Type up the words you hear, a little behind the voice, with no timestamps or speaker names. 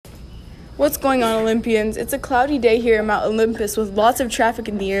What's going on, Olympians? It's a cloudy day here at Mount Olympus with lots of traffic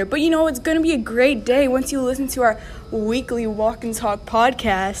in the air. But it's going to be a great day once you listen to our weekly Walk and Talk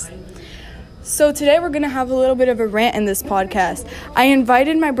podcast. So today we're going to have a little bit of a rant in this podcast. I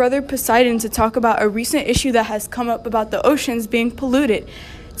invited my brother Poseidon to talk about a recent issue that has come up about the oceans being polluted.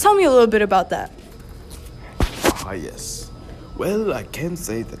 Tell me a little bit about that. Yes. Well, I can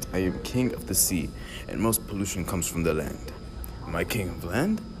say that I am king of the sea, and most pollution comes from the land. Am I king of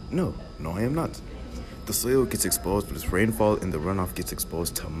land? No, I am not. The soil gets exposed with rainfall, and the runoff gets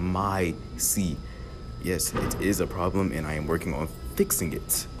exposed to my sea. Yes, it is a problem, and I am working on fixing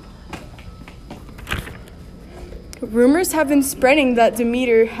it. Rumors have been spreading that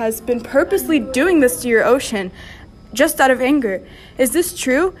Demeter has been purposely doing this to your ocean, just out of anger. Is this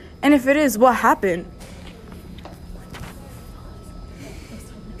true? And if it is, what happened?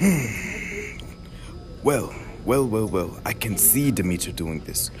 Well, I can see Demeter doing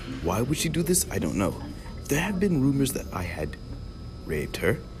this. Why would she do this? I don't know. There have been rumors that I had raped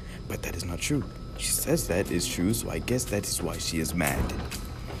her, but that is not true. She says that is true, so I guess that is why she is mad.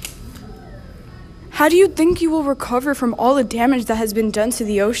 How do you think you will recover from all the damage that has been done to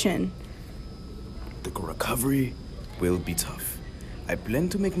the ocean? The recovery will be tough. I plan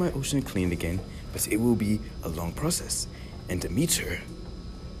to make my ocean clean again, but it will be a long process. And Demeter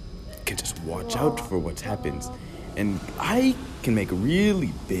can just watch out for what happens. And I can make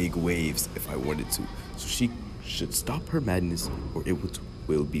really big waves if I wanted to. So she should stop her madness or it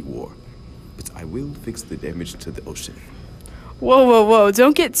will be war. But I will fix the damage to the ocean. Whoa.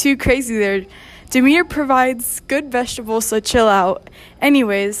 Don't get too crazy there. Demeter provides good vegetables, so chill out.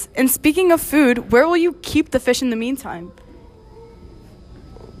 Anyways, and speaking of food, where will you keep the fish in the meantime?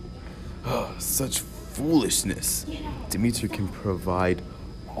 Such foolishness. Demeter can provide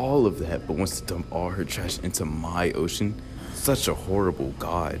all of that, but wants to dump all her trash into my ocean. Such a horrible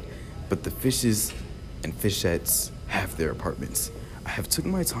god. But the fishes and fishettes have their apartments. I have took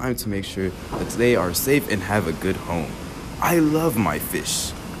my time to make sure that they are safe and have a good home. I love my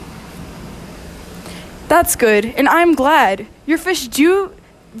fish. That's good, and I'm glad. Your fish do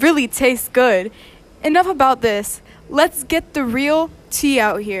really taste good. Enough about this. Let's get the real tea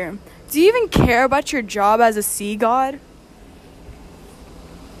out here. Do you even care about your job as a sea god?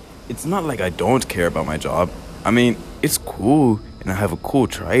 It's not like I don't care about my job. I mean, it's cool, and I have a cool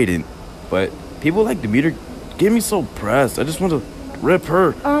trident. But people like Demeter get me so pressed. I just want to rip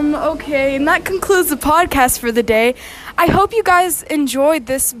her. Okay, and that concludes the podcast for the day. I hope you guys enjoyed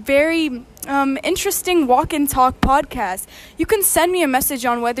this very interesting Walk and Talk podcast. You can send me a message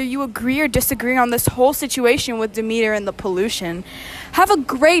on whether you agree or disagree on this whole situation with Demeter and the pollution. Have a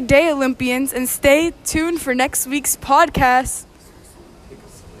great day, Olympians, and stay tuned for next week's podcast.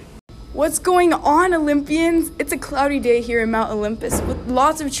 What's going on, Olympians? It's a cloudy day here in Mount Olympus with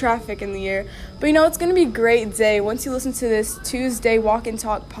lots of traffic in the air. But it's going to be a great day once you listen to this Tuesday Walk and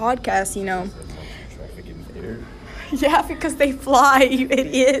Talk podcast, Traffic in the air? Yeah, because they fly, you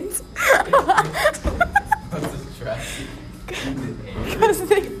idiots. What's this traffic in the air? Because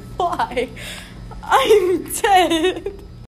they fly. I'm dead.